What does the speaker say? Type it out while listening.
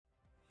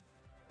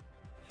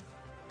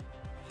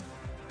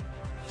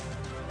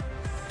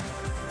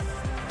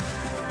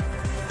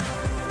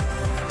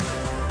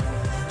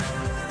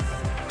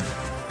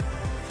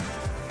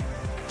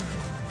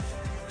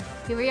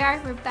Here we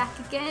are, we're back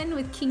again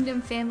with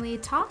Kingdom Family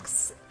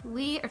Talks.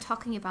 We are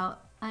talking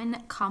about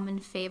uncommon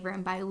favor,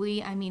 and by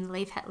we, I mean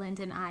Leif Hetland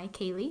and I,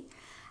 Kaylee.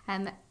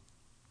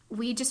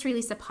 We just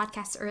released a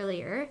podcast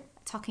earlier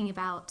talking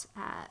about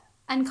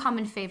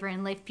uncommon favor,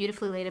 and Leif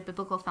beautifully laid a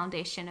biblical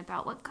foundation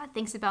about what God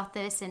thinks about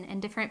this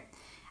and different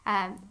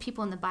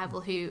people in the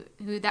Bible who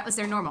that was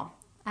their normal.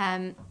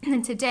 And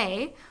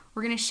today,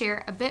 we're going to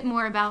share a bit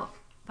more about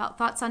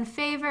thoughts on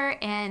favor,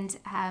 and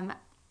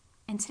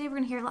today we're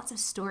going to hear lots of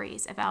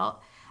stories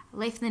about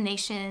Leif in the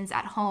nations,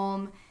 at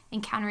home,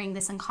 encountering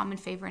this uncommon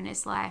favor in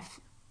his life.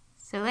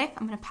 So Leif,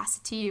 I'm going to pass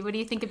it to you. What do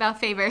you think about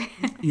favor?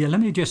 Yeah,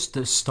 let me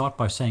just start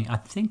by saying I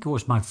think it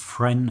was my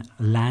friend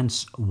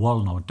Lance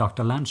Wallnau,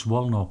 Dr. Lance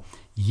Wallnau,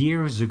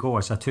 years ago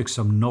as I took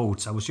some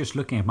notes. I was just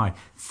looking at my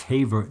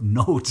favorite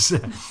notes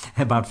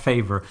about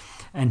favor.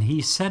 And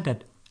he said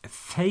that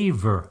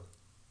favor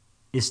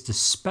is the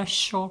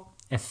special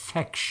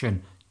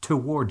affection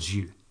towards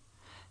you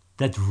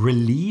that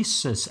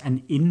releases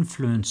an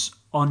influence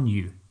on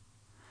you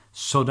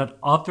so that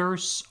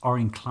others are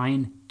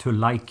inclined to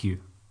like you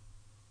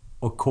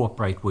or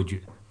cooperate with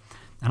you.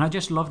 And I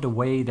just love the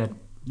way that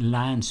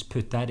Lance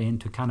put that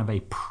into kind of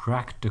a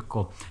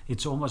practical,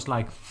 it's almost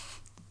like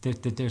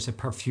there's a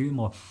perfume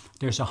or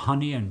there's a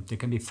honey and there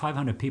can be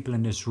 500 people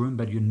in this room,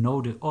 but you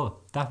know that, oh,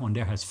 that one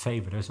there has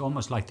favor. It's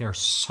almost like there's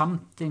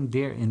something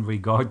there in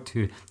regard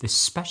to the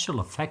special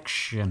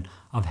affection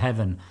of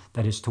heaven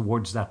that is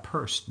towards that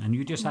person. And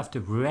you just have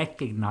to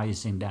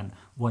recognizing then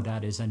what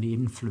that is and the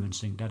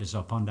influencing that is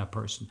upon that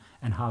person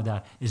and how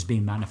that is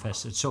being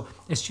manifested. So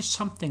it's just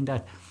something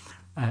that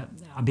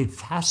I've been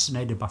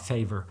fascinated by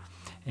favor.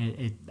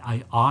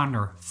 I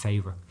honor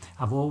favor.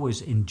 I've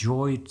always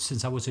enjoyed,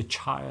 since I was a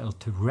child,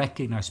 to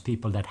recognize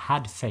people that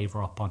had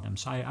favor upon them.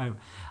 So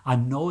I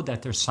know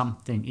that there's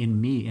something in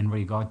me in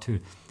regard to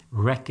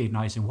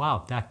recognizing,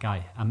 wow, that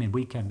guy, I mean,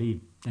 we can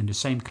be in the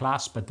same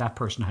class, but that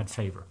person had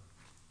favor.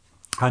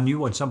 I knew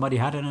when somebody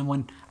had it and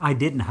when I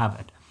didn't have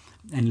it.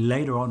 And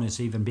later on, it's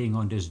even being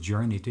on this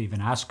journey to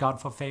even ask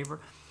God for favor.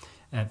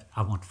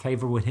 I want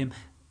favor with him.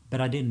 But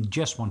I didn't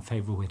just want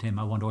favor with him.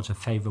 I want also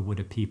favor with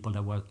the people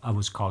that I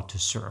was called to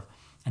serve.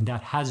 And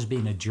that has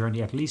been a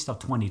journey, at least of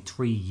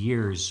 23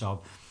 years of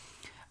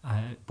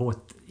both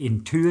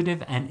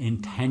intuitive and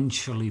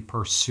intentionally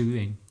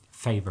pursuing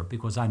favor.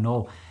 Because I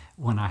know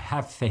when I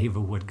have favor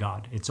with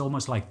God, it's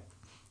almost like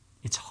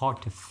it's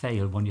hard to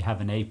fail when you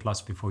have an A+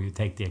 before you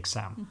take the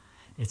exam.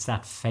 It's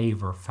that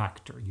favor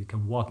factor. You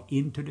can walk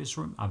into this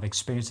room. I've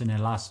experienced in the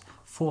last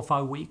 4 or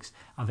 5 weeks,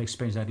 I've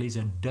experienced at least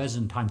a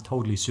dozen times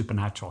totally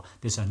supernatural,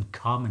 this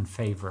uncommon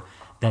favor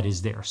that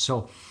is there.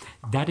 So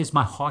that is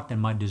my heart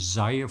and my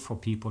desire for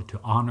people to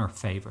honor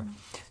favor,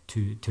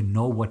 to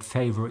know what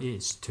favor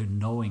is, to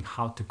knowing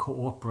how to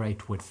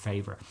cooperate with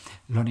favor,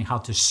 learning how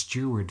to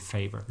steward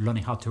favor,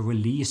 learning how to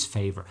release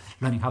favor,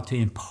 learning how to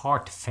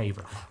impart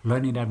favor,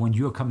 learning that when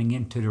you're coming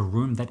into the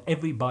room that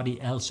everybody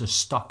else's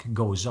stock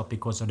goes up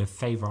because of the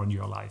favor on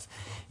your life.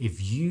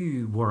 If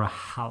you were a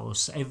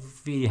house,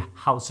 every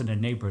house in the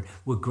neighborhood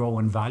would grow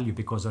in value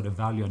because of the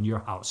value on your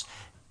house.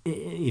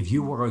 If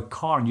you were a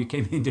car and you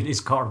came into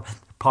this car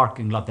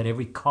parking lot, that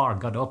every car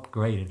got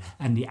upgraded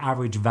and the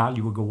average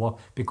value would go up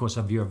because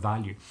of your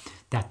value.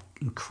 That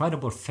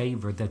incredible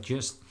favor that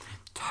just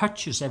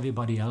touches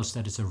everybody else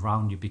that is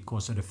around you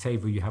because of the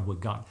favor you have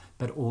with God,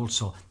 but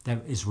also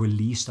that is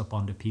released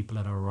upon the people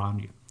that are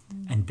around you.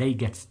 And they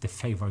get the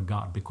favor of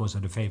God because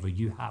of the favor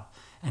you have,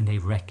 and they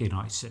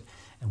recognize it.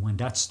 And when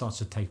that starts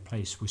to take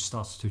place, we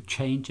start to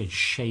change and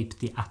shape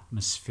the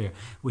atmosphere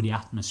with the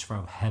atmosphere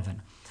of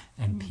heaven.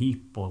 And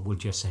people will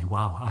just say,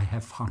 wow, I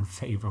have found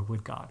favor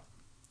with God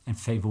and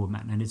favor with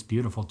man. And it's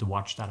beautiful to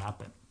watch that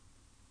happen.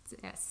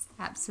 Yes,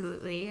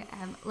 absolutely.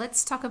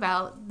 Let's talk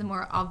about the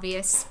more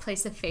obvious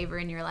place of favor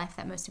in your life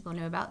that most people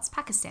know about. It's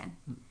Pakistan.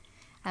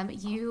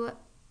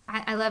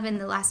 I love in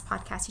the last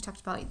podcast you talked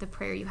about the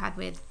prayer you had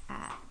with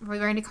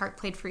Randy Clark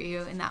played for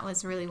you, and that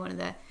was really one of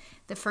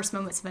the first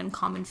moments of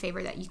uncommon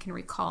favor that you can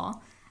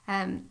recall.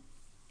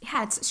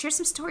 Share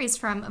some stories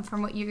from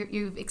what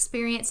you've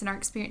experienced and are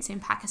experiencing in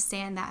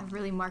Pakistan that have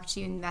really marked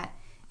you and that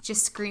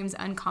just screams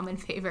uncommon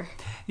favor.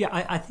 Yeah,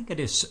 I think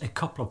it is a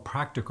couple of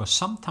practical.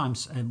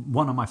 Sometimes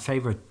one of my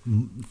favorite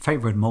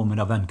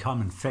moment of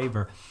uncommon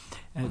favor.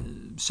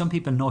 Some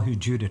people know who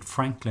Judith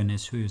Franklin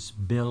is, who is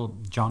Bill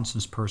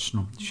Johnson's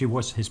she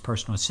was his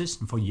personal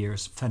assistant for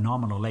years,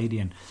 phenomenal lady,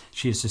 and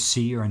she is a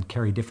seer and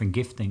carry different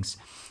giftings.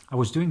 I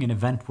was doing an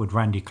event with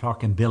Randy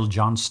Clark and Bill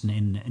Johnson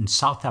in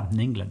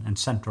Southampton, England, in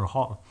Central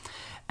Hall.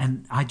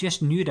 And I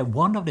just knew that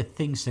one of the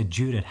things that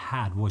Judith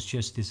had was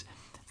just this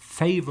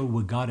favor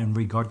with God in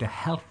regard to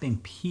helping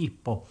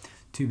people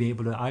to be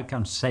able to, I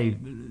can say,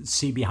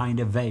 see behind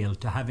a veil,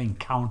 to have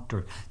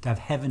encounter, to have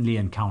heavenly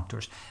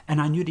encounters.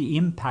 And I knew the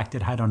impact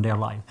it had on their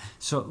life.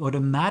 So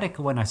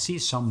automatically when I see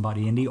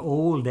somebody in the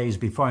old days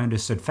before I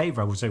understood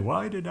favor, I would say,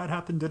 why did that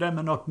happen to them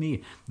and not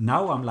me?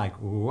 Now I'm like,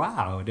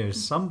 wow,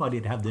 there's somebody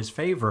that have this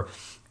favor.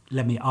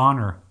 Let me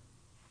honor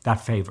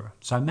that favor.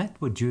 So I met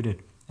with Judith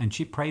And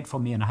she prayed for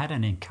me, and I had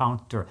an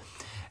encounter.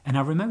 And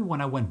I remember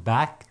when I went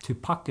back to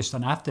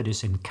Pakistan after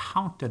this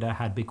encounter that I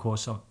had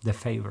because of the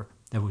favor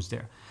that was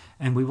there.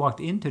 And we walked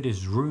into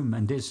this room,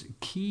 and this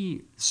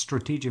key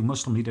strategic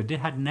Muslim leader, that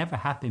had never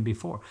happened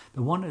before.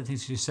 But one of the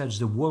things he said is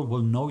the world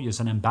will know you as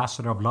an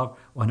ambassador of love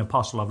or an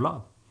apostle of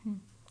love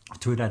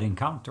through that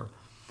encounter.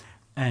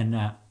 And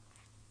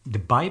the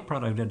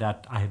byproduct of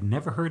that, I had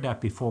never heard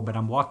that before, but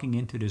I'm walking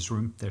into this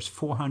room. There's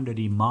 400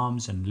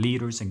 imams and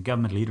leaders and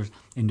government leaders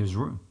in this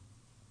room.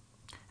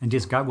 And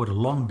this guy with a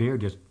long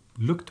beard just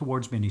looked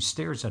towards me and he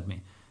stares at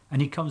me.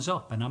 And he comes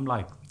up and I'm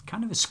like,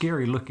 kind of a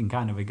scary looking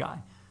kind of a guy.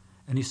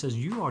 And he says,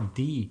 you are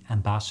the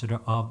ambassador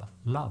of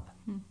love.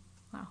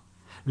 Wow.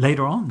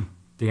 Later on,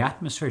 the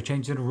atmosphere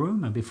changed in the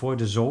room, and before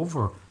it is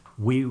over,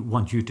 we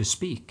want you to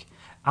speak.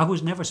 I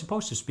was never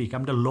supposed to speak.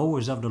 I'm the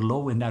lowest of the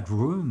low in that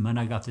room, and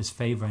I got this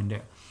favor in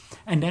there.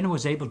 And then I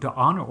was able to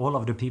honor all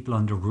of the people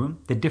in the room.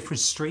 The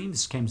different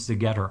streams came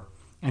together.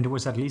 And there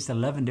was at least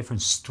 11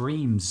 different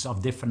streams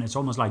of different, it's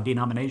almost like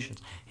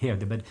denominations here,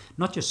 but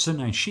not just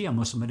Sunni and Shia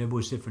Muslim, but there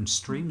was different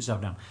streams of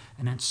them.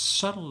 And then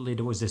suddenly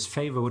there was this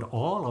favor with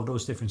all of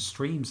those different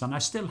streams. And I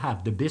still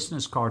have the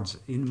business cards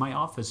in my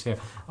office here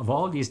of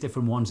all these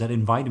different ones that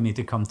invited me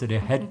to come to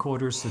their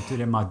headquarters, to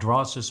their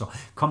madrasas, or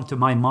come to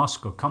my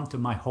mosque, or come to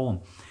my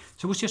home.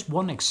 So it was just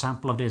one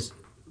example of this.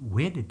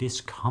 Where did this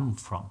come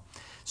from?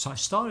 So I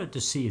started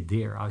to see it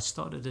there. I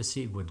started to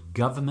see it with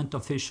government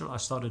officials. I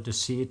started to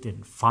see it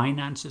in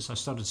finances. I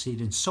started to see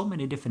it in so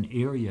many different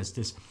areas,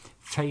 this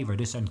favor,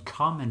 this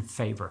uncommon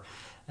favor.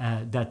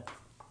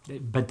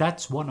 But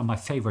that's one of my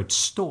favorite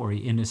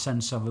story in the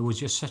sense of it was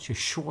just such a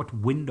short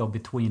window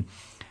between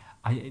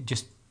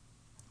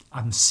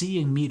I'm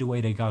seeing me the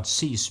way that God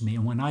sees me.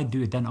 And when I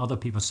do it, then other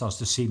people start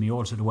to see me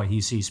also the way he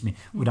sees me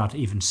without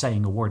even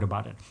saying a word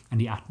about it. And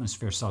the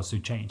atmosphere starts to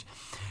change.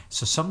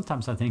 So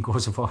sometimes I think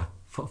also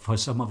for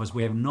some of us,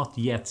 we have not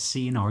yet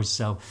seen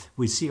ourselves.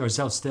 We see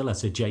ourselves still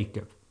as a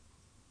Jacob.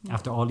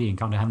 After all the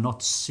encounter, have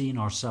not seen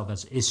ourselves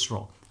as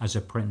Israel, as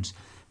a prince.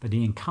 But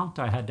the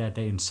encounter I had that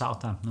day in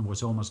Southampton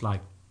was almost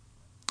like,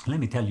 let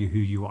me tell you who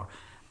you are.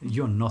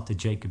 You're not a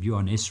Jacob, you're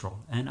an Israel.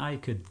 And I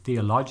could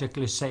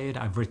theologically say it.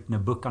 I've written a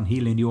book on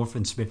healing the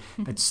orphan spirit.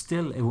 But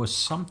still, it was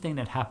something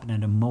that happened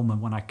in a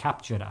moment when I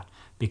captured that.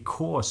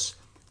 Because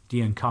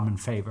the uncommon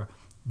favor,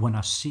 when I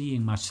was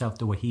seeing myself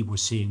the way he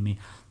was seeing me,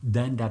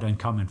 then that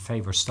uncommon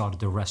favor started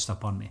to rest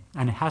upon me.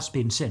 And it has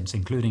been since,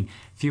 including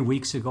a few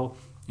weeks ago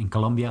in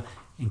Colombia,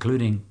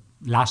 including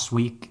last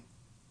week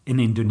in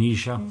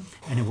Indonesia.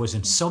 And it was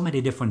in so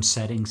many different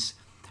settings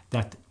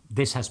that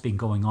this has been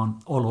going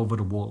on all over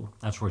the world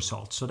as a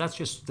result. So that's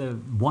just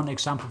one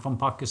example from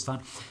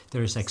Pakistan.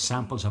 There's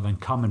examples of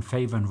uncommon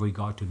favor in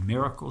regard to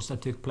miracles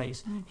that took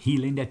place,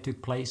 healing that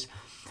took place.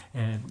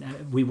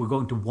 We were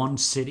going to one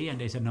city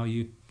and they said, no,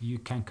 you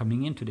can't come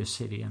into this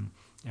city. And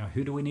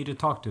who do we need to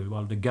talk to?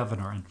 Well, the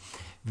governor. And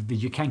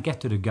you can't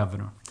get to the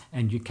governor.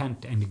 And you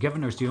can't. And the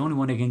governor is the only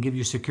one that can give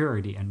you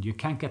security. And you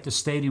can't get the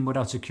stadium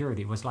without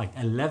security. It was like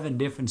 11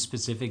 different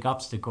specific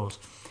obstacles.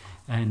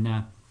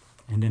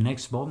 And the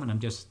next moment, I'm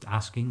just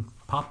asking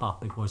Papa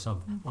because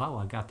of, wow,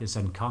 I got this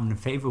uncommon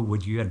favor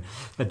with you.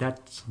 But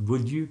that's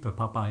with you, but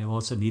Papa, I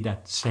also need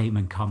that same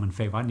uncommon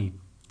favor. I need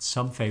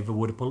some favor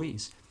with the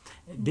police.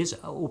 This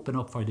opened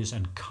up for this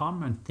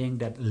uncommon thing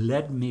that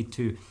led me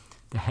to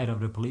the head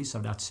of the police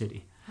of that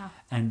city.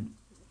 And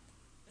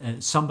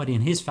somebody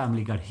in his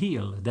family got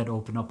healed. That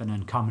opened up an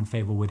uncommon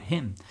favor with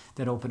him.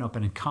 That opened up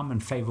an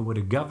uncommon favor with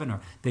the governor.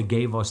 They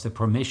gave us the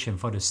permission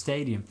for the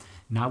stadium.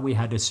 Now we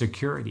had the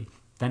security.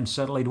 Then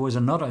suddenly there was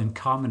another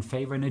uncommon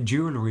favor in a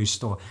jewelry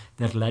store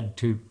that led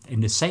to,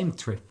 in the same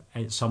trip,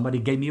 somebody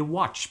gave me a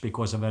watch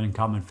because of an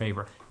uncommon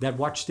favor. That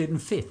watch didn't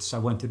fit, so I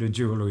went to the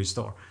jewelry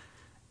store.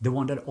 The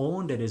one that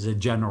owned it is a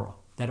general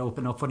that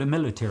opened up for the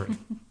military.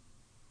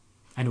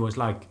 And it was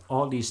like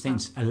all these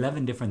things,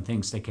 11 different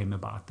things that came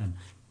about. And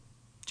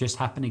just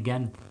happened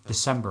again,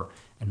 December.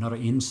 Another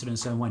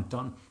incident that went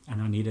on,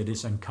 and I needed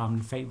this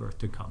uncommon favor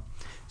to come.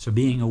 So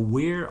being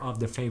aware of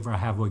the favor I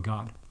have with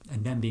God,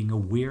 and then being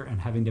aware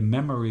and having the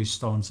memory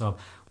stones of,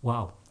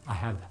 wow, I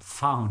have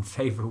found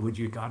favor with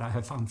you, God. I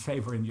have found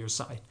favor in your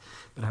sight.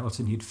 But I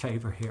also need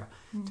favor here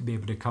to be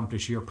able to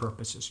accomplish your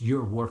purposes,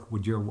 your work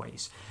with your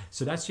ways.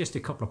 So that's just a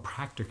couple of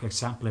practical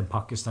examples in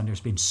Pakistan. There's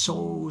been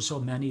so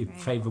many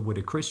favor with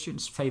the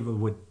Christians, favor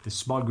with the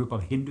small group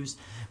of Hindus,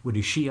 with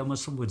the Shia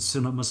Muslim, with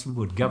Sunni Muslim,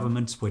 with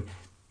governments,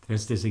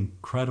 there's this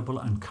incredible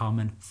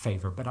uncommon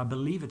favor. But I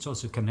believe it's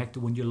also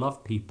connected when you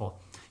love people.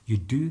 You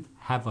do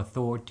have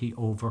authority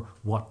over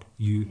what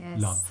you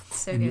love.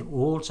 So and good. you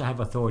also have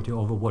authority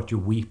over what you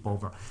weep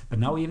over. But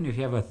now even if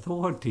you have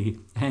authority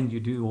and you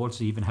do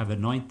also even have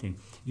anointing,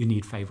 you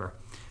need favor.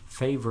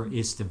 Favor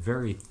is the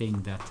very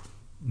thing that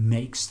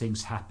makes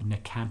things happen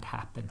that can't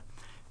happen.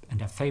 And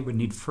that favor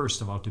needs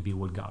first of all to be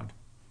with God.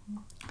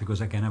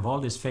 Because I can have all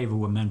this favor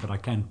with men, but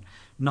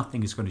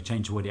nothing is going to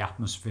change with the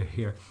atmosphere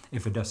here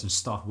if it doesn't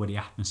start with the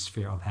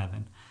atmosphere of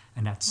heaven.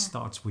 And that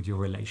starts with your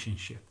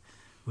relationship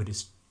with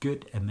this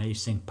good,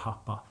 amazing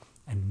Papa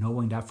and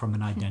knowing that from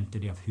an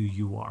identity of who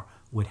you are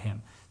with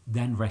him,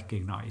 then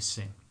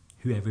recognizing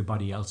who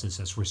everybody else is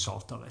as a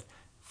result of it.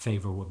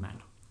 Favor with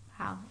men.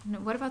 Wow.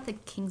 And what about the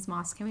King's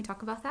Mosque? Can we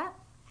talk about that?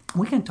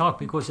 We can talk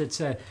because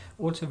it's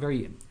also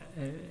very,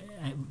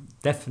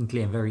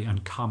 definitely a very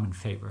uncommon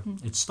favor.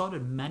 It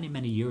started many,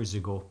 many years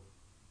ago,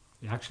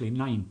 actually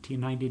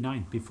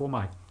 1999, before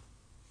my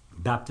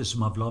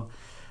baptism of love.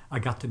 I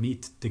got to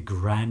meet the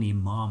Grand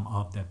Imam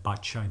of the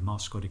Badshahi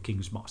Mosque, or the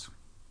King's Mosque.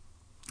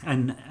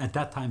 And at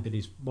that time,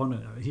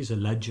 he's a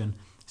legend,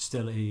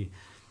 still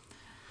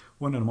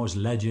one of the most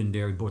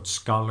legendary both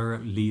scholar,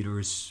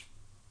 leaders,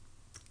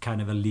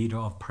 kind of a leader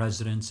of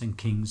presidents and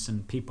kings,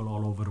 and people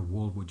all over the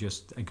world would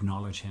just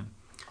acknowledge him.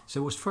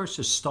 So it was first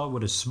to start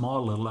with a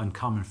small little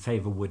uncommon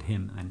favor with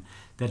him, and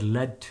that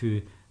led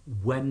to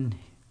when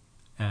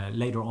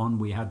later on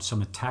we had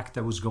some attack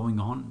that was going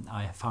on.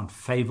 I found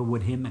favor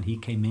with him, and he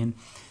came in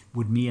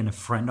with me and a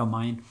friend of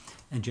mine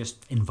and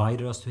just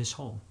invited us to his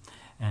home.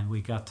 And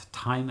we got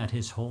time at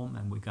his home,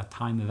 and we got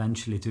time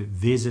eventually to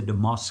visit the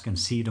mosque and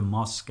see the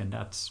mosque. And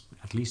that's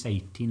at least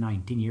 18,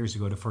 19 years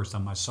ago, the first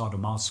time I saw the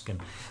mosque and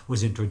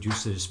was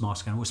introduced to this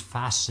mosque. And I was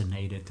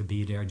fascinated to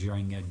be there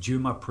during a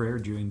Jummah prayer,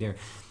 during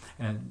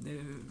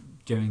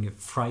a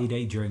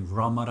Friday, during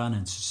Ramadan,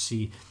 and to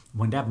see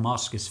when that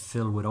mosque is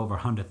filled with over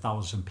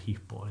 100,000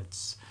 people.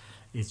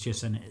 It's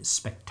just a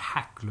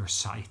spectacular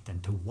sight,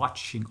 and to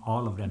watching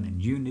all of them in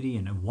unity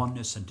and in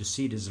oneness, and to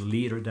see this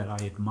leader that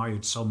I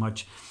admired so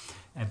much,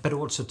 but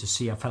also to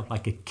see, I felt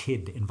like a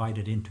kid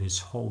invited into his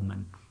home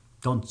and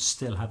don't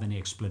still have any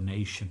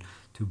explanation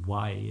to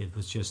why. It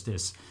was just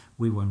this,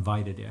 we were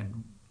invited,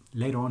 and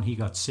later on he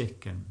got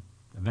sick and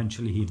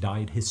eventually he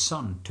died. His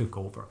son took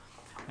over.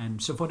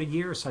 And so for the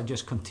years I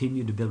just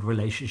continued to build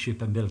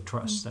relationship and build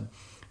trust. And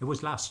it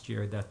was last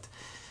year that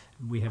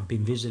we have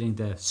been visiting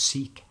the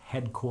Sikh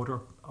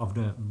headquarters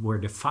where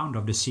the founder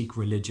of the Sikh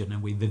religion,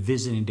 and we've been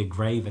visiting the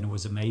grave, and it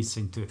was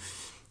amazing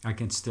I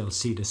can still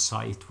see the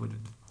site.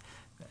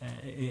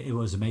 It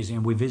was amazing.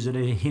 And we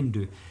visited a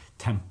Hindu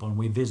temple, and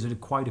we visited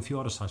quite a few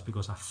other sites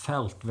because I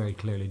felt very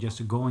clearly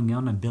just going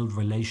on and build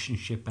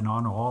relationship and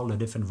honor all the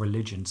different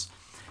religions,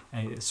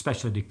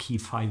 especially the key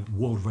 5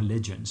 world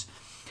religions.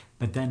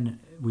 But then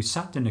we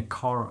sat in a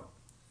car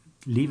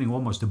leaving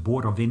almost the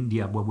border of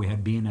India where we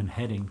had been and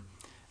heading,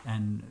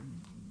 and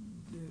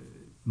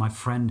my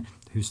friend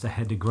who's the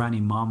head, the Grand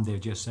Imam there,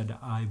 just said,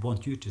 I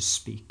want you to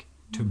speak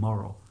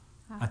tomorrow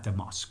at the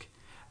mosque.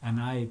 And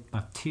my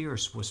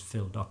tears was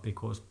filled up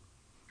because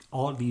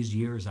all these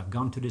years I've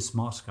gone to this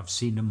mosque, I've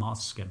seen the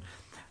mosque, and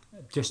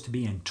just to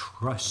be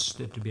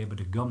entrusted to be able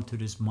to come to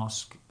this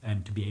mosque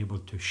and to be able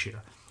to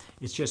share.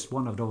 It's just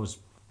one of those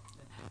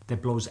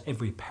that blows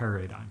every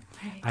paradigm.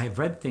 Right. I have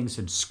read things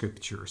in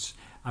scriptures,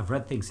 I've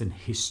read things in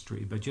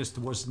history, but just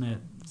wasn't a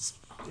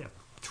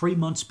 3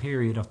 months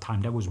period of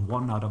time. That was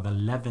 1 out of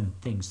 11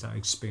 things that I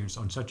experienced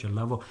on such a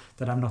level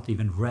that I've not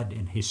even read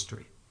in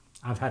history.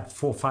 I've had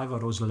 4 or 5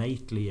 of those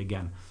lately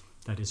again.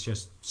 That is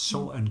just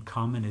so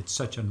uncommon. It's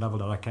such a level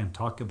that I can't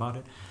talk about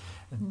it.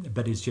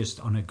 But it's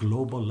just on a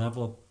global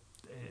level.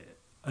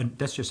 And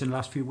that's just in the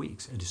last few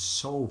weeks.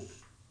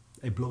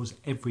 It blows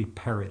every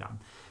paradigm.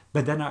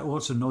 But then I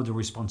also know the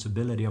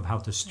responsibility of how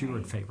to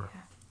steward favor.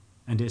 Yeah.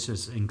 And this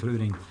is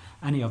including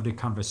any of the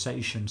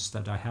conversations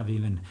that I have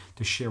even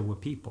to share with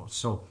people.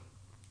 So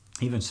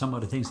even some of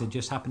the things that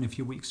just happened a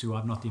few weeks ago,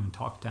 I've not even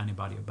talked to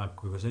anybody about.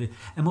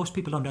 And most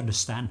people don't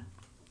understand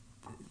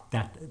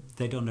that.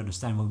 They don't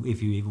understand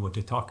if you even want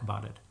to talk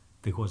about it,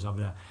 because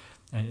of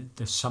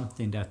there's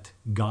something that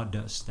God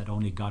does that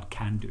only God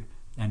can do.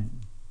 And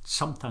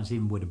sometimes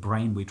even with the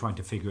brain, we're trying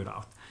to figure it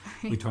out.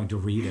 We're trying to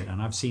read it.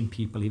 And I've seen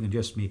people, even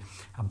just me,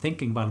 I'm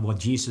thinking about what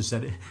Jesus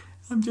said.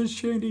 I'm just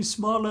sharing these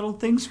small little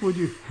things with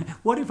you.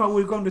 What if I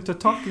were going to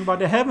talking about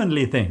the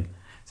heavenly thing?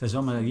 Says,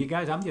 you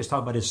guys, I'm just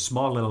talking about these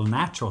small little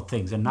natural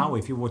things. And now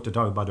if you were to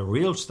talk about the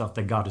real stuff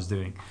that God is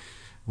doing,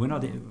 we're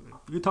not.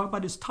 You talk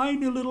about this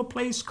tiny little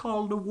place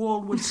called the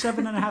world with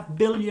 7.5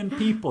 billion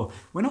people.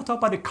 We're not talking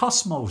about the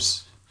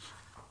cosmos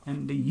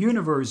and the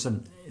universe.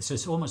 And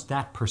it's almost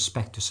that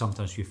perspective.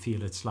 Sometimes you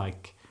feel it's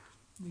like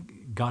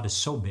God is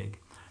so big.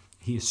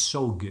 He is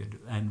so good.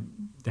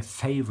 And the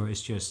favor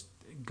is just,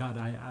 God,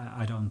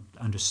 I don't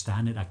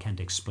understand it. I can't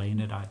explain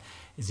it.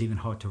 It's even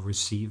hard to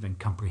receive and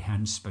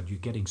comprehend. But you're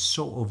getting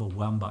so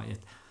overwhelmed by it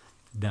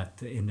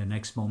that in the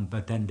next moment.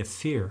 But then the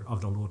fear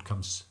of the Lord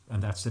comes.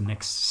 And that's the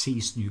next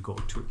season you go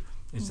through.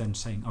 It's then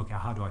saying, okay,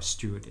 how do I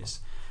steward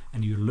this?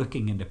 And you're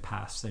looking in the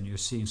past and you're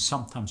seeing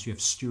sometimes you have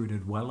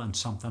stewarded well and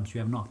sometimes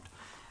you have not.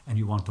 And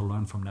you want to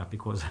learn from that,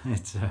 because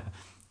it's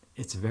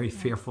a very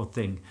fearful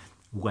thing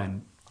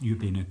when you've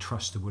been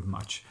entrusted with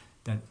much.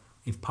 That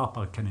if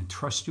Papa can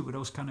entrust you with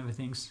those kind of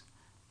things,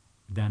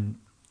 then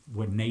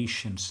when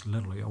nations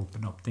literally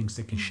open up, things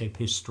that can shape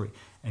history,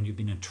 and you've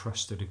been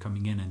entrusted to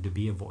coming in and to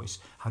be a voice.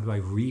 How do I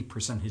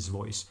represent his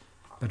voice?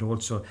 But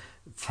also,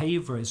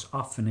 favor is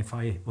often, if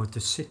I were to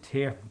sit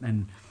here,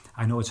 and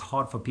I know it's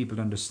hard for people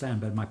to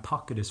understand, but my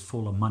pocket is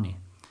full of money.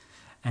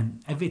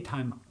 And every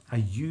time I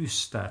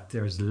use that,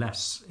 there's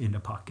less in the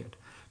pocket.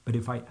 But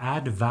if I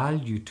add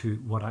value to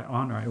what I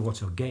honor, I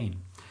also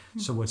gain.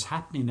 So what's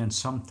happening then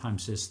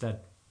sometimes is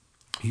that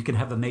you can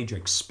have a major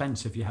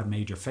expense if you have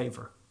major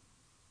favor.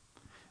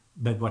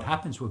 But what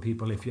happens with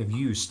people, if you have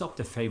used up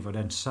the favor,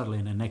 then suddenly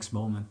in the next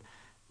moment,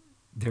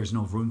 there's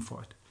no room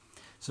for it.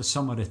 So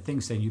some of the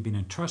things that you've been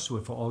entrusted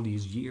with for all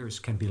these years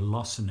can be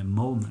lost in a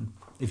moment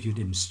if you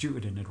didn't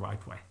steward in the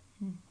right way.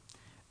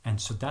 And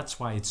so that's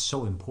why it's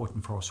so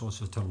important for us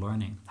also to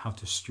learning how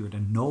to steward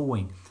and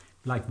knowing,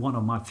 like one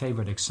of my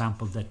favorite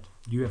examples that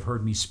you have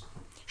heard me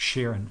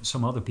share and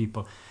some other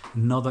people,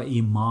 another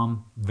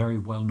imam, very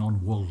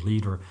well-known world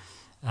leader,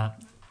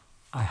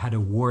 I had a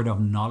word of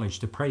knowledge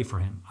to pray for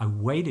him. I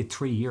waited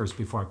 3 years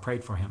before I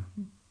prayed for him.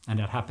 And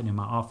that happened in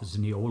my office,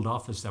 in the old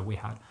office that we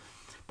had.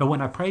 But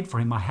when I prayed for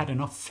him, I had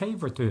enough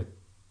favor to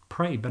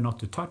pray, but not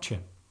to touch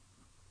him.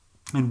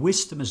 And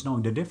wisdom is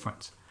knowing the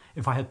difference.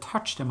 If I had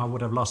touched him, I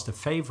would have lost the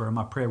favor and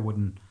my prayer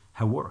wouldn't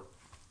have worked.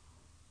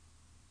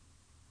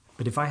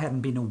 But if I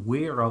hadn't been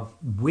aware of,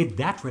 with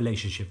that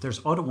relationship,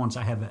 there's other ones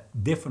I have a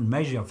different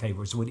measure of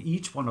favor. So with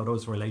each one of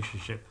those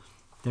relationships,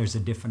 there's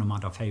a different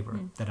amount of favor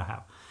that I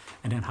have.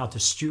 And then how to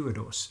steward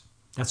those.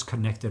 That's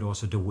connected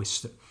also to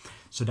wisdom.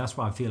 So that's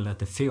why I feel that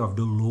the fear of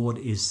the Lord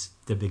is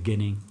the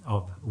beginning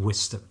of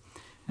wisdom.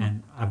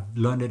 And I've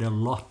learned it a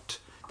lot,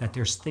 that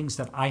there's things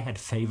that I had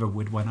favor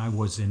with when I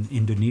was in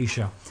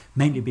Indonesia,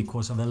 mainly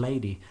because of a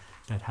lady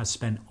that has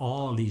spent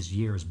all these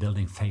years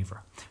building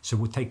favor. So it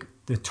would take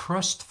the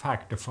trust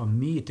factor for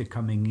me to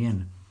coming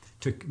in,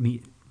 took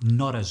me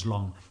not as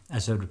long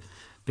as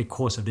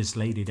because of this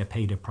lady that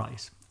paid the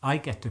price. I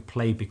get to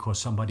play because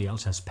somebody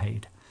else has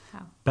paid.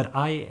 Wow. But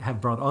I have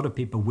brought other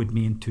people with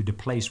me into the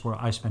place where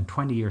I spent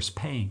 20 years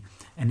paying.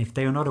 And if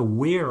they are not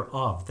aware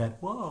of that,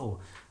 whoa,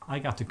 I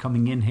got to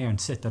coming in here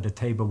and sit at a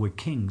table with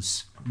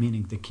kings,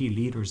 meaning the key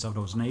leaders of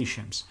those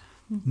nations.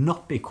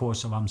 Not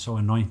because of I'm so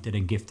anointed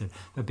and gifted,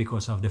 but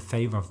because of the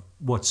favor of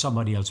what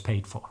somebody else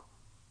paid for.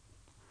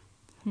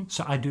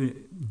 So I do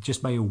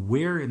just by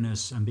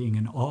awareness and being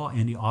in awe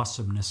and the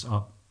awesomeness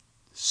of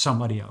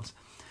somebody else.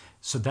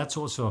 So that's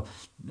also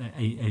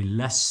a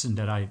lesson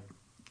that I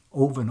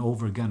over and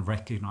over again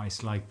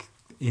recognize, like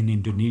in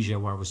Indonesia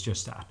where I was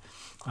just at.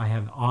 I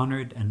have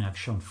honored and have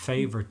shown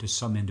favor to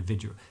some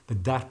individual,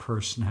 but that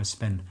person has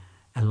spent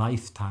a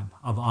lifetime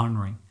of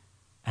honoring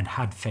and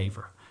had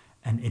favor.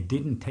 And it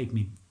didn't take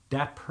me,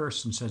 that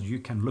person says you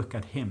can look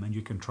at him and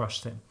you can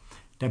trust him.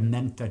 That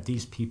meant that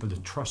these people, the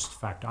trust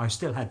factor, I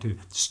still had to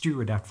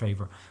steward that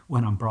favor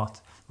when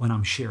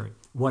I'm sharing,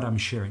 what I'm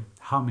sharing,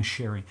 how I'm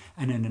sharing,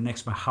 and then the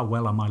next one, how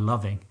well am I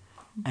loving?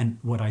 And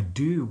what I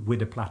do with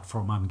the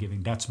platform I'm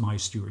giving, that's my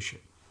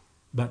stewardship.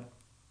 But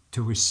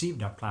to receive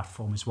that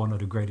platform is one of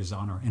the greatest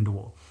honor in the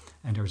world.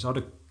 And there's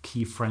other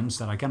key friends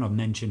that I cannot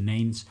mention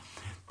names,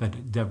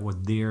 but that were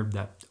there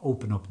that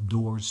open up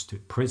doors to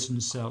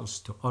prison cells,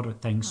 to other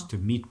things, to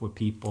meet with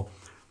people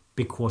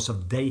because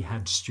of they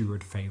had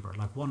steward favor.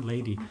 Like one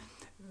lady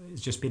has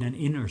just been an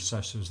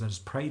intercessor that has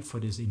prayed for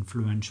this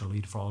influential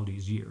leader for all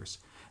these years.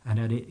 And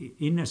that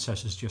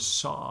intercessors just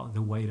saw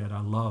the way that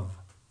I love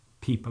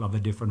people of a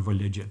different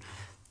religion.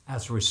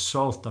 As a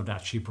result of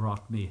that, she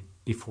brought me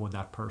before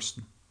that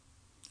person.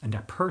 And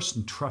that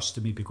person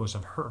trusted me because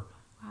of her.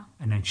 Wow.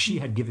 And then she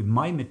had given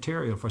my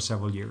material for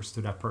several years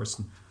to that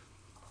person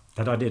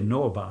that I didn't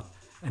know about.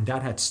 And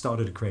that had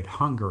started to create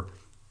hunger.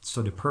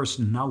 So the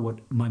person, now what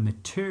my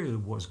material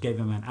was, gave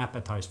him an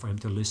appetite for him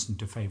to listen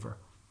to favor.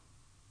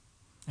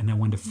 And then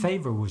when the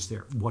favor was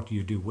there, what do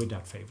you do with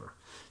that favor?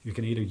 You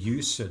can either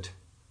use it,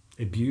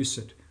 abuse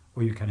it,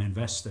 or you can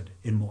invest it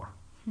in more.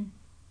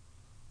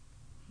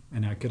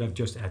 And I could have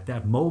just at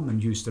that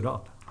moment used it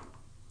up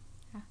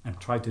and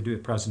tried to do a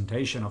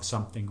presentation of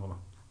something or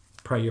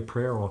pray a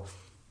prayer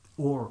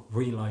or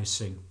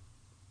realizing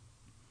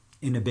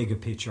in a bigger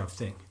picture of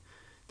thing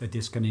that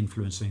this can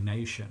influence a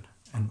nation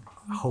and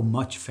how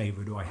much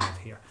favor do I have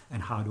here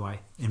and how do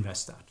I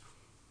invest that.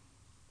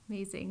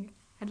 Amazing.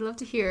 I'd love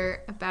to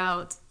hear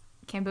about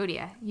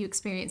Cambodia. You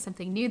experienced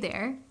something new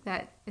there.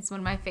 That is one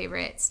of my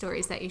favorite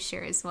stories that you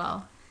share as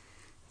well.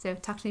 So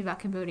talk to me about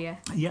Cambodia.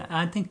 Yeah,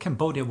 I think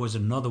Cambodia was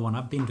another one.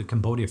 I've been to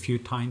Cambodia a few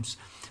times,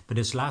 but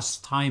this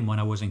last time when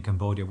I was in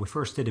Cambodia, we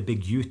first did a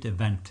big youth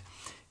event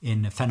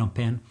in Phnom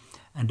Penh,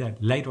 and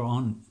later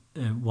on,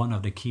 one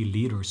of the key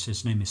leaders,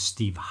 his name is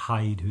Steve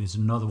Hyde, who is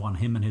another one,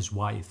 him and his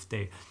wife,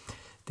 they're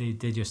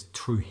just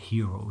true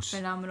heroes.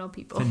 Phenomenal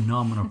people.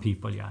 Phenomenal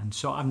people, yeah. And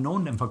so I've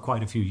known them for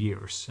quite a few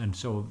years. And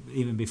so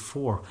even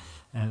before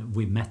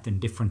we met in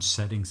different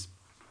settings,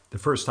 the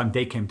first time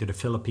they came to the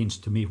Philippines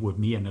to meet with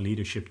me and the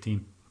leadership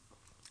team.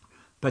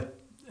 But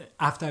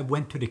after I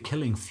went to the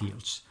killing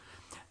fields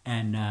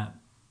and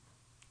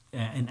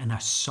I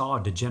saw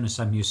the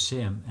Genocide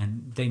Museum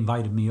and they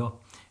invited me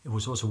up, it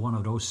was also one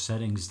of those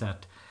settings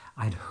that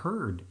I'd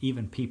heard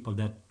even people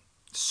that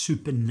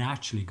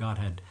supernaturally God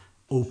had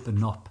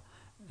opened up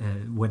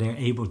where they're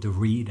able to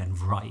read and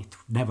write,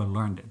 never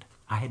learned it.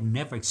 I had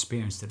never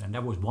experienced it, and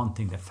that was one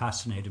thing that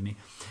fascinated me.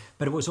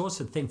 But it was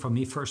also the thing for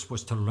me first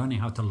was to learning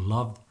how to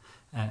love,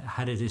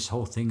 had this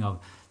whole thing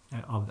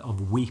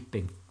of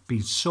weeping be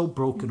so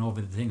broken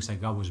over the things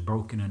that God was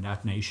broken in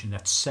that nation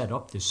that set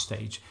up this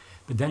stage.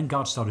 But then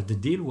God started to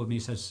deal with me. He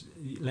says,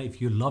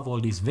 Leif, you love all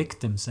these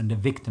victims and the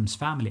victims'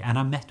 family. And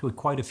I met with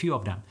quite a few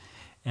of them.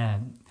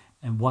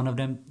 And one of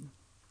them,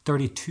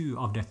 32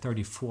 of their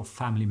 34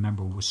 family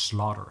member was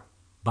slaughtered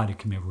by the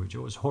Khmer Rouge.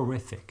 It was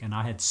horrific. And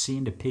I had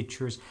seen the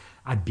pictures.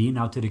 I'd been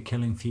out to the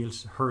killing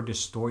fields, heard the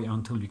story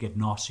until you get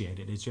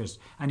nauseated. It's just,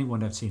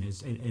 anyone that's seen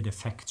it, it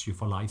affects you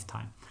for a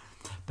lifetime.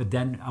 But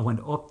then I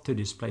went up to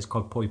this place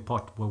called Pol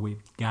Pot, where we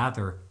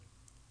gather.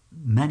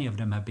 Many of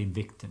them have been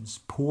victims.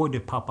 Pour the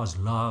Papa's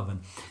love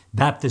and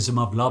baptism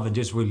of love and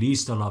just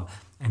release the love.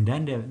 And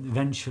then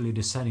eventually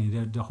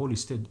deciding the Holy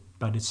Spirit,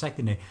 by the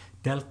second day,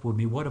 dealt with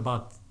me. What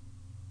about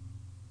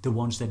the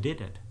ones that did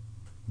it?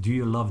 Do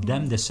you love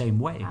them the same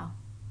way? Wow.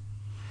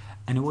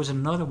 And it was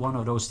another one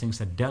of those things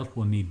that dealt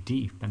with me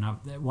deep. And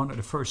one of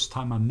the first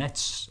time I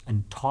met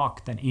and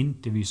talked and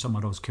interviewed some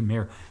of those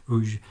Khmer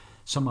Rouge,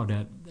 some of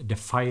the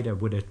fighter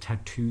with the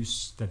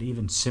tattoos that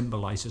even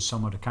symbolizes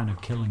some of the kind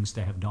of killings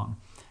they have done.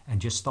 And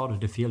just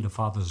started to feel the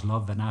Father's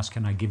love and ask,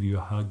 can I give you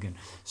a hug? And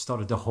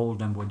started to hold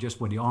them with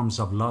the arms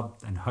of love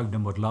and hug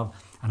them with love.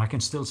 And I can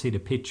still see the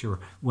picture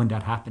when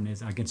that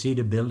happened. I can see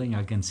the building,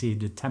 I can see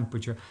the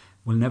temperature.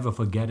 We'll never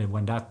forget it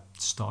when that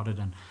started.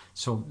 And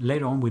so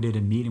later on we did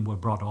a meeting where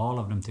we brought all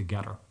of them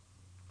together.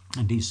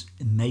 And these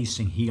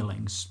amazing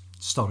healings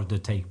started to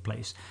take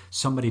place.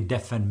 Somebody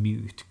deaf and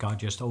mute, God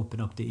just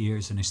opened up the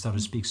ears and he started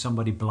to speak.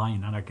 Somebody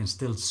blind, and I can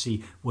still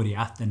see where he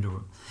at in the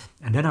room.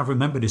 And then I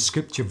remember the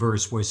scripture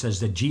verse where it says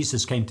that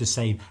Jesus came to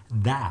save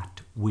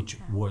that which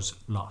was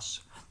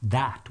lost.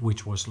 That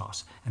which was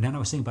lost. And then I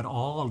was thinking about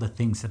all the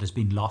things that has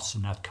been lost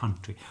in that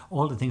country,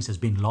 all the things that's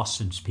been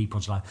lost in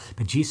people's life.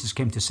 But Jesus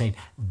came to save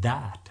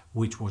that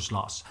which was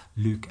lost.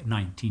 Luke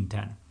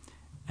 19:10.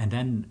 And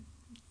then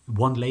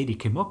one lady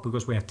came up,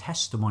 because we have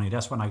testimony.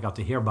 That's when I got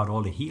to hear about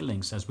all the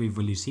healings as we've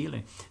released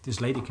healing.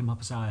 This lady came up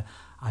and said,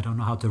 I don't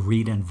know how to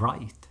read and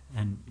write.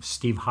 And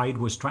Steve Hyde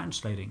was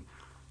translating.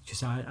 She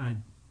said,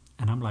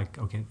 and I'm like,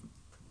 okay,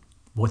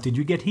 what did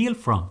you get healed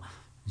from?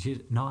 She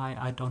said, no,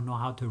 I don't know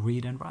how to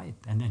read and write.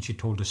 And then she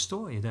told a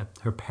story that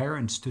her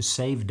parents, to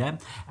save them,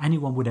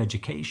 anyone with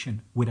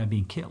education would have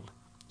been killed.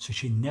 So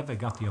she never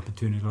got the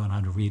opportunity to learn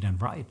how to read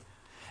and write.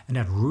 And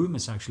that room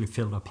is actually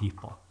filled with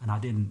people.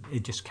 And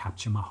it just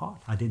captured my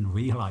heart. I didn't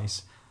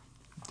realize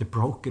the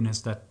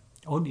brokenness that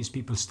all these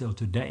people still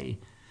today,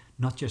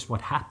 not just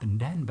what happened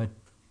then, but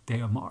they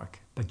are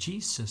marked. But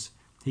Jesus,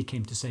 he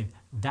came to save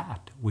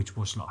that which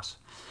was lost.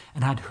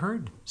 And I'd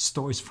heard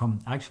stories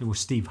from, actually with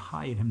Steve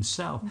Hyde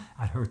himself.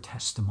 I'd heard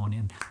testimony,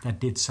 and that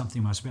did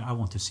something in my spirit. I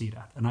want to see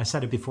that. And I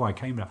said it before I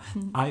came there.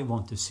 I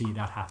want to see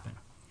that happen.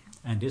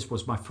 And this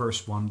was my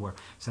first one where,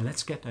 so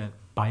let's get a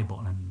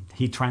Bible. And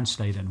he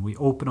translated, and we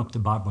open up the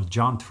Bible,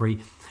 John 3,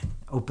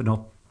 open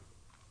up.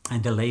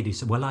 And the lady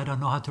said, well, I don't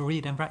know how to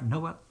read and write. No,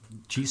 well,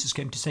 Jesus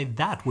came to save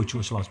that which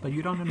was lost. But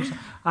you don't understand.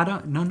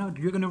 No,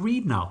 you're going to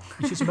read now.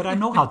 And she said, but I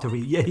know how to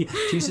read. Yeah,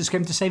 Jesus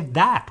came to save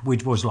that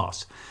which was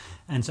lost.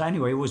 And so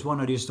anyway, it was one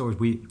of these stories.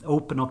 We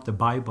open up the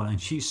Bible,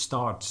 and she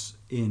starts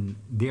in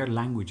their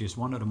language. It's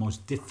one of the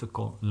most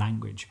difficult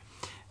language.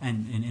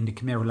 And in the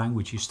Khmer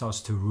language, he starts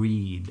to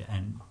read,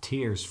 and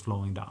tears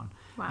flowing down.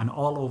 Wow. And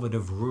all over the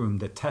room,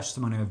 the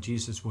testimony of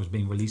Jesus was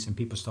being released, and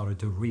people started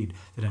to read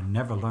that had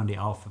never learned the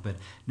alphabet,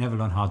 never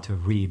learned how to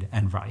read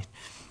and write.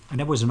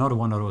 And that was another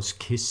one of those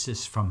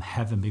kisses from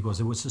heaven, because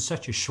it was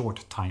such a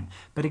short time.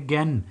 But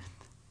again,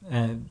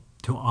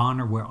 to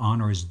honor where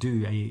honor is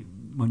due,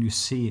 when you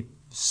see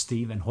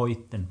Steve and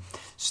Hoyt and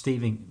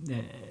Steve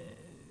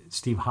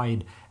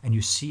Hyde, and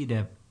you see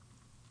the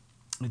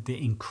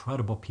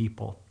incredible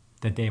people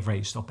that they've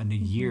raised up and the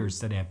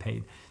years that they have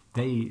paid.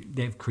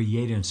 They've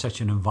created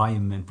such an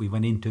environment. We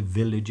went into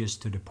villages,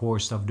 to the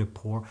poorest of the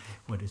poor,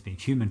 whether it's been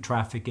human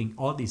trafficking,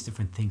 all these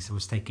different things that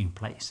was taking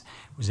place.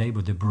 Was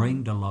able to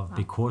bring the love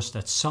because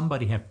that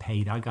somebody had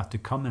paid. I got to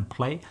come and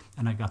play,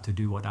 and I got to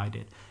do what I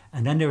did.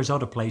 And then there's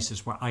other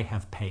places where I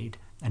have paid.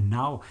 And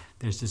now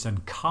there's this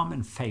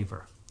uncommon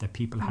favor that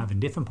people have in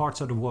different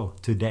parts of the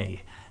world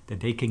today, that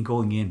they can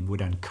go in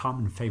with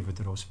uncommon favor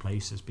to those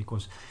places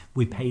because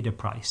we paid a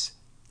price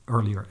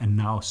earlier, and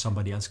now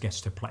somebody else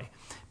gets to play.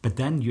 But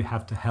then you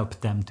have to help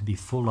them to be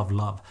full of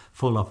love,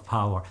 full of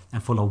power,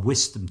 and full of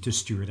wisdom to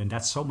steward. And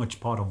that's so much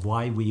part of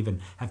why we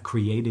even have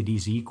created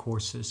these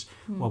e-courses,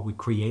 why we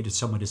created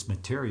some of this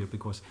material,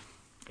 because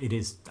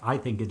I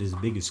think it is the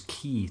biggest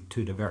key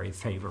to the very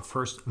favor.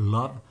 First,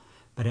 love.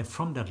 But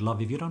from that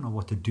love, if you don't know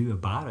what to do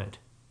about it,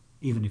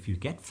 even if you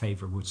get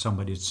favor with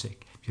somebody who's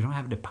sick, if you don't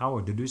have the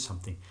power to do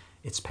something,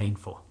 it's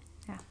painful.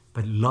 Yeah.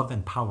 But love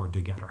and power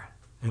together.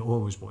 It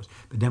always was.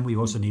 But then we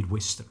also need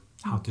wisdom,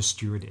 how to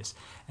steward this.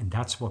 And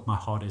that's what my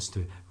heart is,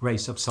 to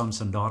raise up sons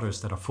and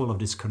daughters that are full of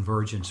this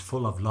convergence,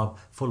 full of love,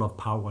 full of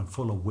power, and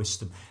full of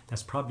wisdom.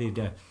 That's probably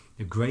the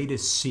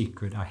greatest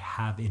secret I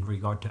have in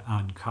regard to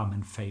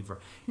uncommon favor,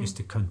 is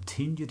to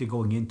continue to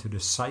going into the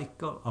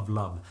cycle of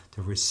love,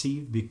 to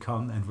receive,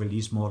 become, and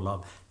release more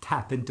love.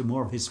 Tap into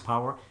more of his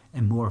power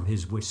and more of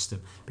his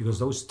wisdom. Because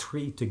those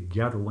three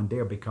together, when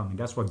they're becoming,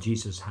 that's what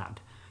Jesus had.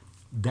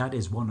 that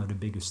is one of the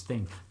biggest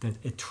things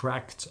that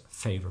attracts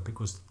favor,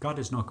 because God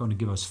is not going to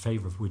give us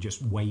favor if we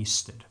just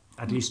waste it.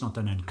 At least not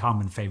an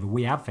uncommon favor.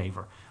 We have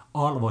favor.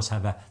 All of us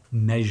have a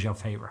measure of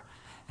favor.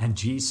 And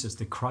Jesus,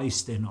 the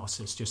Christ in us,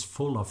 is just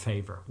full of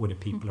favor with the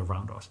people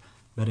around us.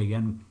 But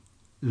again,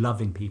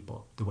 loving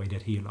people the way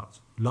that he loves,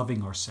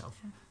 loving ourselves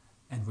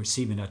and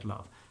receiving that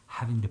love,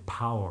 having the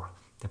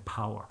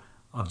power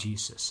of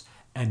Jesus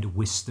and the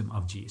wisdom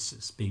of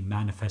Jesus being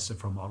manifested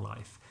from our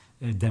life.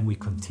 And then we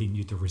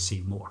continue to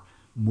receive more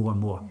and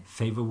more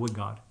favor with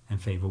God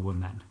and favor with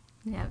men.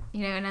 Yeah,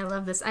 and I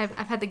love this. I've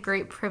had the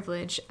great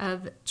privilege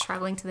of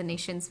traveling to the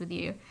nations with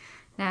you.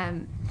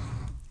 I'm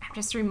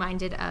just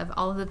reminded of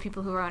all of the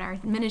people who are on our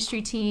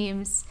ministry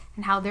teams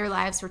and how their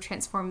lives were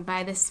transformed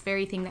by this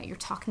very thing that you're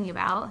talking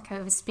about. Like,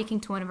 I was speaking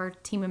to one of our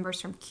team members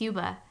from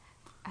Cuba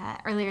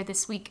earlier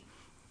this week,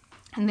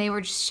 and they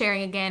were just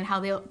sharing again how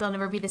they'll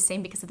never be the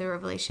same because of the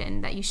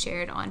revelation that you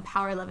shared on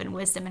power, love, and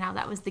wisdom, and how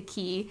that was the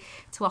key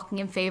to walking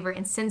in favor.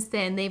 And since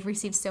then, they've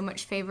received so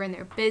much favor in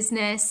their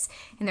business,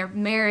 in their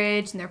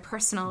marriage, in their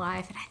personal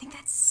life. And I think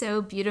that's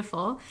so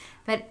beautiful.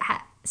 But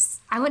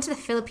I went to the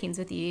Philippines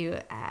with you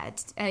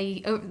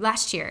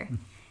last year,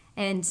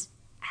 and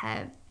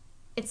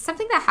it's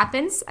something that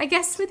happens, I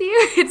guess, with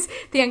you. It's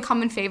the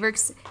uncommon favor.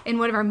 In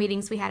one of our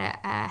meetings, we had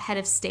a head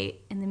of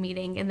state in the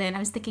meeting. And then I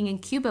was thinking in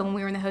Cuba, when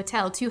we were in the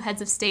hotel, 2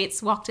 heads of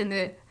states walked in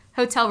the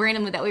hotel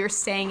randomly that we were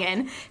staying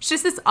in. It's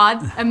just this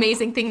odd,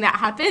 amazing thing that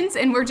happens.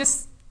 And we're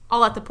just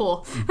all at the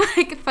pool,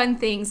 like fun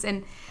things.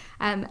 And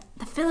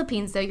the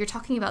Philippines, though, you're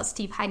talking about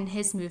Steve Hyde and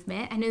his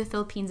movement. I know the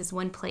Philippines is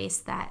one place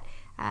that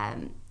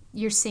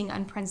you're seeing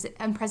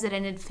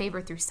unprecedented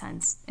favor through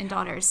sons and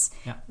daughters.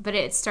 Yeah. But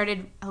it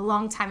started a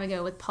long time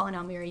ago with Paul and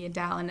Almira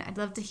Yadal, and I'd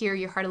love to hear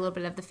your heart a little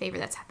bit of the favor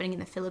that's happening in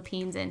the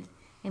Philippines and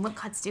what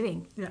God's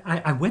doing. Yeah,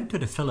 I went to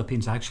the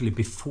Philippines actually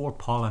before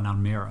Paul and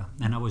Almira,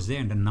 and I was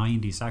there in the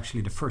 90s.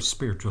 Actually, the first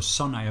spiritual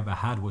son I ever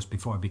had was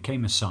before I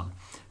became a son,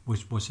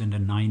 which was in the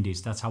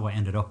 90s. That's how I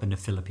ended up in the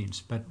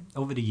Philippines. But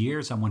over the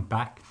years, I went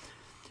back.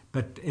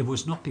 But it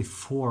was not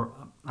before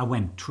I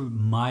went through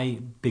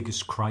my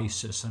biggest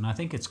crisis. And I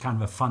think it's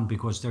kind of fun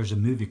because there's a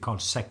movie called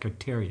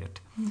Secretariat.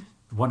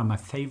 One of my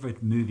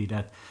favorite movie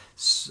that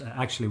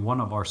actually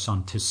one of our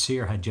son,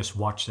 Tessir, had just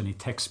watched. And he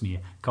texted me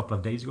a couple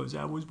of days ago. He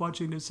said, I was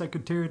watching the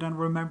Secretariat and I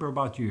remember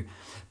about you.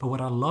 But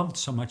what I loved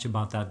so much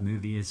about that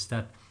movie is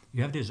that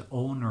you have this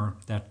owner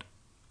that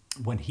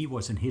when he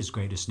was in his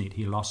greatest need,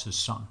 he lost his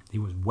son. He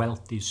was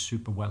wealthy,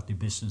 super wealthy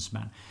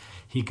businessman.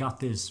 He got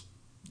this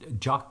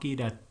jockey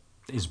that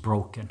is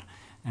broken,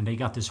 and they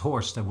got this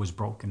horse that was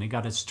broken, they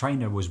got his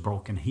trainer was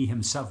broken, he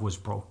himself was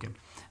broken,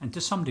 and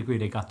to some degree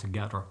they got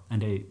together,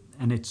 and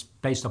it's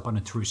based upon a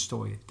true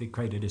story. They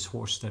created this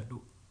horse that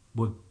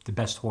was the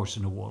best horse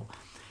in the world.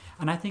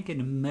 And I think in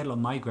the middle of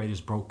my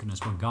greatest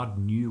brokenness, what God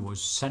knew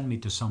was send me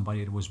to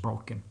somebody that was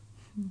broken.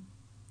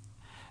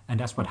 And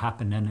that's what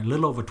happened then a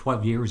little over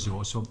 12 years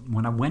ago. So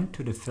when I went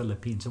to the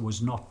Philippines, it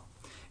was not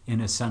in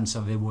a sense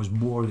of, it was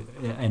more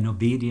an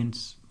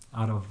obedience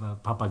out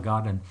of Papa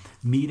God and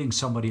meeting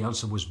somebody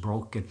else that was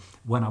broken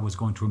when I was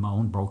going through my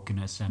own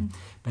brokenness.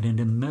 But in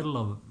the middle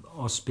of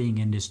us being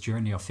in this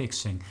journey of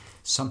fixing,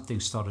 something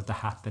started to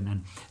happen.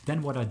 And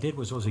then what I did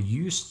was also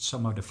used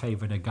some of the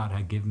favor that God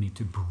had given me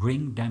to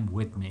bring them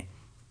with me,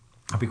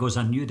 because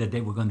I knew that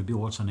they were going to be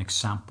also an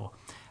example.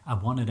 I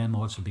wanted them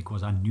also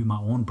because I knew my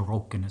own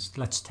brokenness.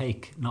 Let's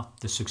take not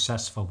the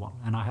successful one,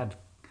 and I had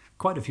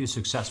quite a few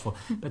successful,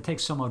 but take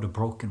some of the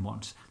broken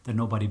ones that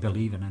nobody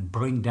believed in and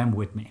bring them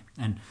with me.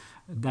 And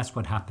that's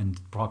what happened.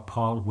 Brought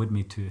Paul with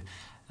me to,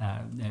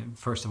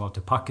 first of all,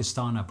 to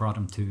Pakistan. I brought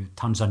him to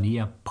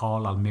Tanzania,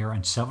 Paul, Almira,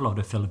 and several of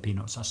the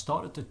Filipinos. I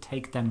started to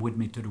take them with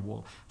me to the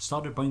world.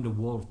 Started bringing the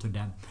world to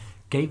them.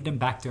 Gave them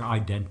back their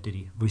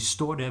identity,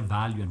 restored their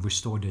value, and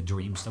restored their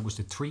dreams. That was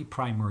the 3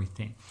 primary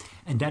things.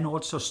 And then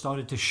also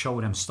started to show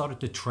them, started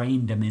to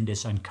train them in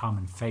this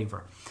uncommon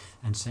favor.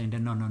 And saying that,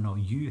 no,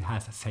 you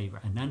have a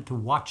favor. And then to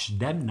watch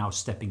them now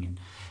stepping in,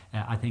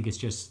 I think it's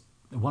just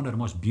one of the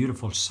most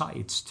beautiful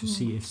sights to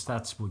see, if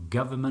that's with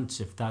governments,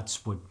 if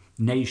that's with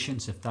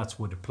nations, if that's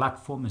with a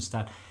platform, is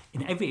that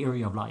in every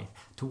area of life,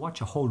 to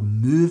watch a whole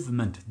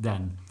movement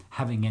then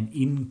having an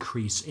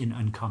increase in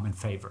uncommon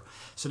favor.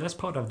 So that's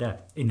part of the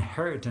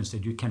inheritance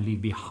that you can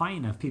leave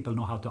behind, and people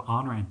know how to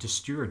honor and to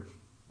steward.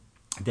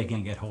 They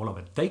can get hold of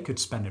it. They could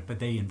spend it, but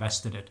they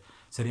invested it.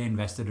 So they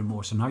invested it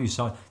more. So now you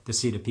saw to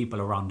see the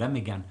people around them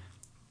again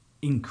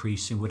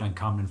increasing with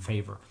uncommon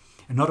favor.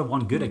 Another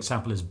one good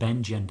example is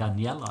Benji and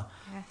Daniela,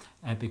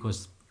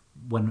 because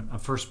when I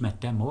first met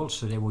them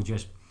also,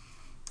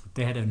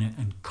 they had an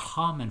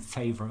uncommon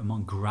favor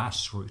among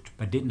grassroots,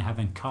 but didn't have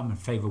uncommon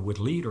favor with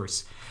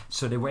leaders.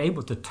 So they were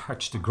able to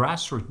touch the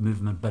grassroots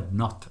movement, but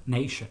not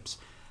nations.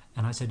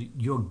 And I said,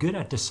 you're good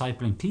at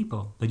discipling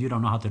people, but you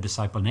don't know how to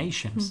disciple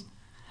nations.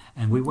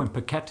 And we went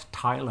to Phuket,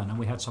 Thailand, and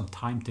we had some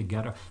time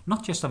together,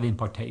 not just of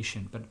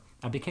impartation, but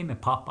I became a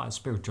papa, a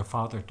spiritual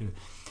father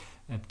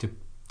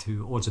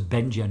to also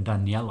Benji and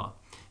Daniela.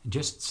 And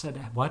just said,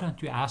 why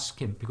don't you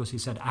ask him? Because he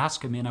said,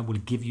 ask him and I will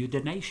give you the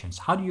nations.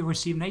 How do you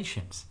receive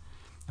nations?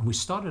 And we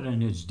started on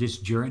this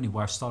journey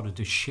where I started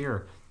to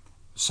share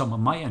some of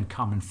my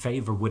uncommon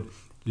favor with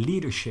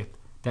leadership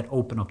that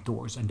opened up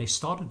doors. And they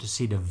started to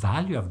see the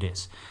value of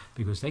this,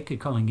 because they could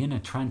come in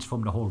and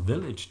transform the whole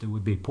village. They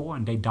would be poor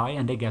and they die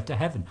and they get to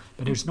heaven.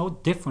 But there's no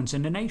difference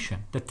in the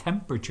nation. The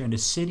temperature in the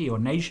city or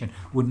nation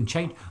wouldn't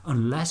change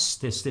unless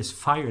this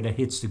fire that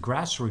hits the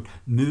grassroots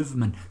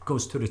movement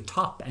goes to the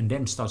top and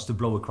then starts to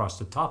blow across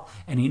the top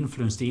and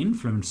influence the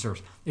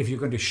influencers if you're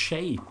going to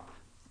shape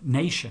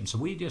nations. So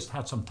we just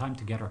had some time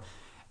together.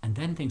 And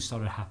then things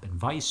started to happen.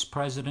 Vice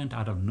president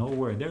out of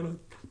nowhere, they're like,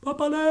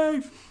 Papa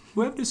Leif,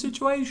 we have this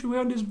situation, we're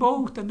on this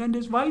boat, and then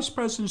this vice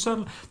president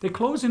said they're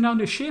closing down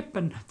the ship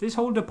and this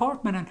whole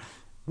department, and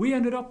we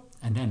ended up,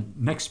 and then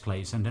next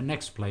place, and the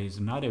next place,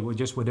 and now they were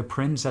just with a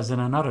princess in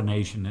another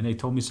nation, and they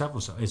told me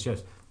several, so it's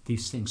just,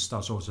 these things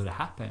start also to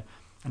happen.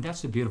 And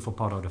that's the beautiful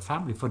part of the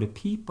family. For the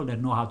people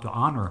that know how to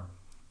honor,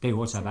 they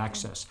also have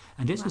access.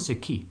 And this is the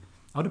key.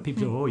 Other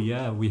people say, oh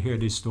yeah, we hear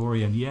this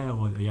story and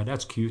yeah,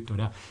 that's cute or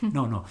that.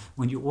 No.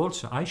 When you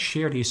also, I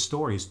share these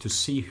stories to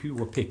see who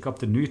will pick up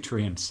the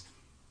nutrients,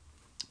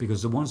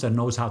 because the ones that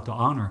knows how to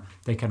honor,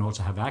 they can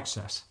also have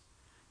access.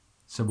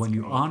 So when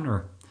you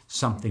honor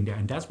something there,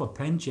 and that's what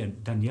Benji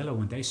and Daniela,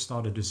 when they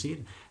started to see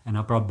it, and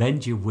I brought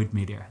Benji with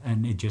me there,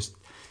 and it just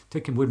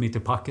took him with me to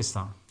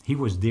Pakistan. He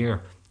was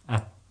there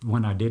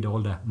when I did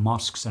all the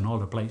mosques and all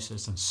the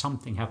places, and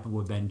something happened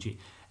with Benji.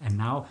 And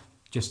now,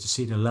 just to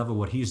see the level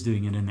what he's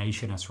doing in the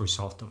nation as a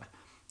result of it.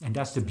 And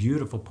that's the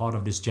beautiful part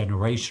of this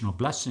generational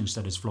blessings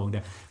that is flowing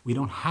there. We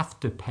don't have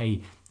to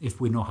pay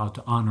if we know how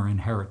to honor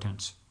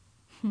inheritance.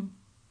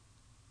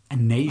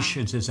 And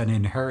nations is an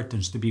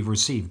inheritance to be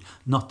received,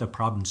 not the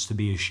problems to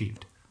be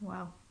achieved.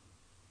 Wow.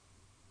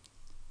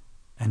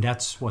 And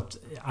that's what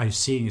I'm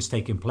seeing is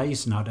taking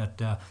place now,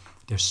 that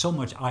there's so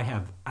much I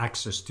have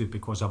access to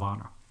because of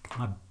honor.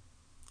 My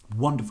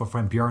wonderful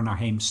friend Björnar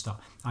Heimstad,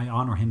 I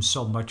honor him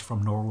so much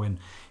from Norway. And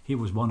he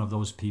was one of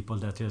those people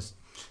that is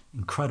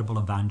incredible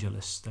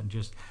evangelist, and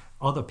just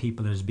other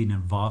people that has been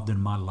involved in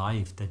my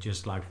life that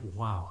just like,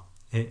 wow,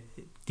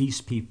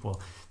 these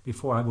people,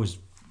 before I was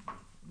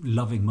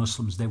loving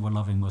Muslims, they were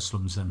loving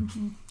Muslims.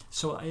 And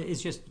so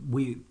it's just,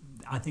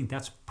 I think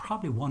that's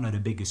probably one of the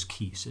biggest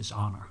keys is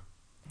honor.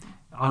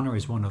 Honor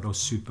is one of those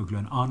super glue,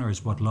 and honor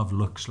is what love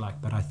looks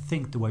like. But I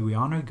think the way we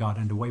honor God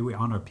and the way we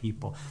honor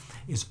people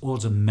is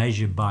also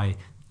measured by,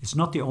 it's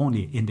not the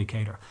only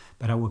indicator,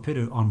 but I would put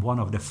it on one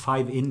of the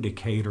 5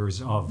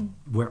 indicators of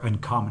where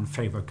uncommon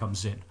favor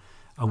comes in.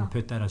 I would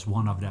put that as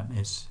one of them.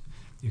 Is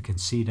you can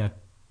see that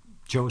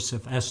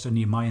Joseph, Esther,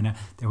 Nehemiah,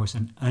 there was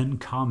an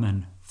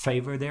uncommon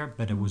favor there,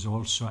 but it was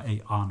also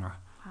a honor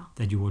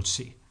that you will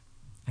see.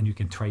 And you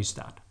can trace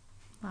that.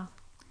 Wow.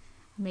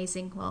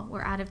 Amazing. Well,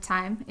 we're out of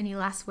time. Any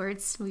last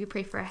words? Will you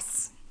pray for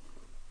us?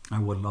 I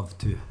would love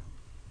to.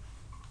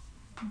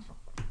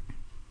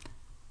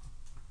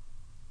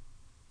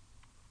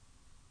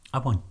 I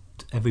want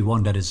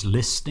everyone that is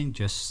listening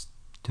just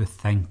to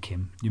thank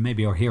him. You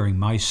maybe are hearing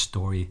my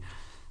story,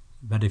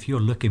 but if you're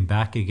looking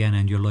back again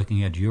and you're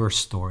looking at your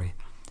story,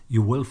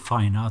 you will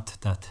find out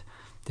that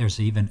there's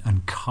even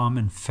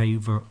uncommon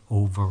favor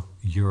over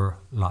your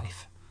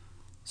life.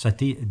 So at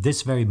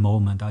this very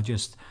moment, I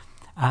just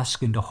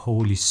asking the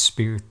Holy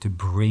Spirit to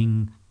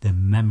bring the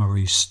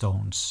memory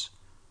stones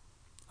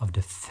of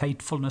the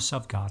faithfulness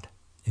of God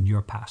in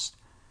your past.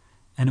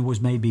 And it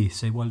was maybe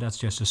say, well, that's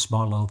just a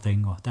small little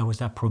thing, or that was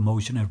that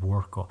promotion at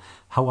work, or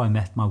how I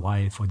met my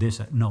wife, or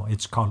this. No,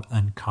 it's called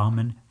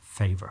uncommon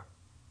favor.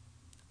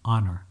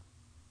 Honor,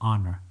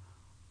 honor,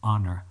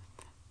 honor.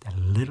 That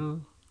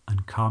little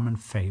uncommon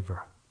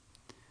favor.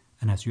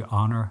 And as you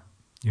honor,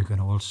 you're going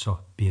to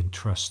also be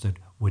entrusted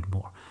with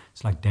more.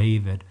 It's like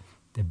David,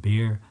 the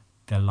bear,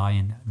 the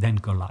lion, then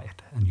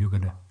Goliath. And you're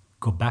going to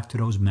go back to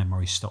those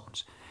memory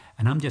stones.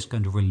 And I'm just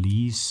going to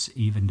release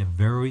even the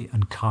very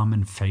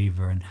uncommon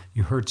favor. And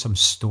you heard some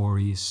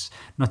stories,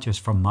 not just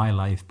from my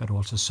life, but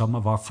also some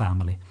of our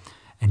family.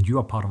 And you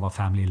are part of our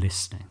family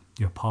listening.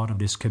 You're part of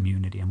this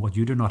community. And what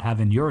you do not have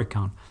in your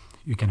account,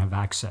 you can have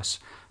access.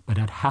 But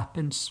that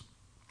happens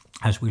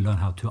as we learn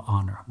how to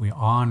honor. We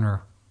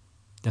honor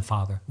the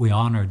Father. We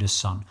honor the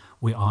Son.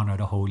 We honor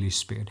the Holy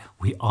Spirit.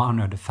 We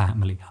honor the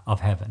family of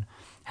heaven.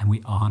 And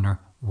we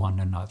honor one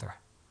another.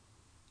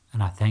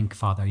 And I thank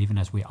Father, even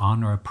as we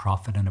honor a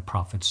prophet in a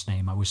prophet's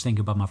name. I was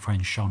thinking about my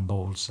friend Sean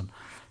Bowles, and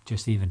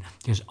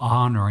just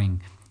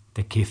honoring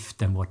the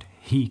gift and what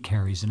he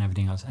carries and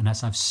everything else. And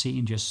as I've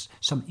seen just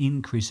some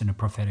increase in the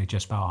prophetic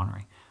just by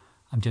honoring,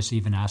 I'm just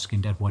even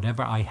asking that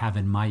whatever I have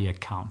in my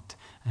account,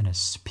 and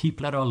as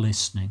people that are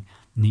listening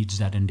needs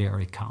that in their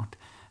account,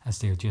 as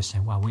they're just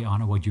saying, wow, we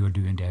honor what you're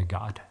doing there,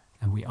 God.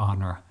 And we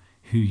honor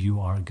who you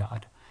are,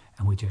 God.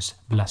 And we're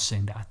just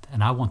blessing that.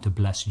 And I want to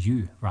bless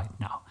you right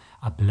now.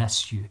 I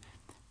bless you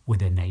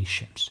with the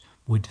nations,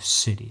 with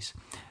cities.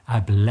 I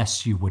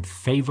bless you with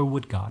favor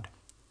with God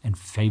and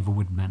favor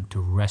with men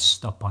to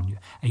rest upon you.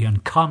 A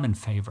uncommon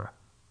favor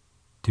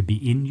to be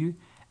in you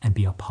and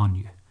be upon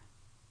you.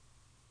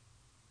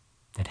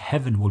 That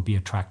heaven will be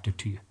attracted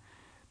to you.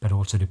 but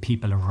also the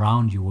people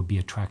around you will be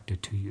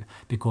attracted to you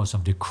because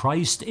of the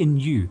Christ in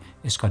you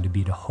is going to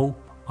be the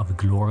hope of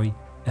glory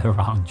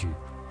around you.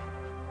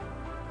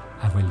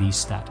 I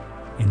release that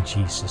in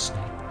Jesus'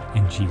 name.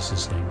 In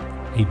Jesus' name,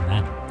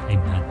 amen.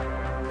 Amen.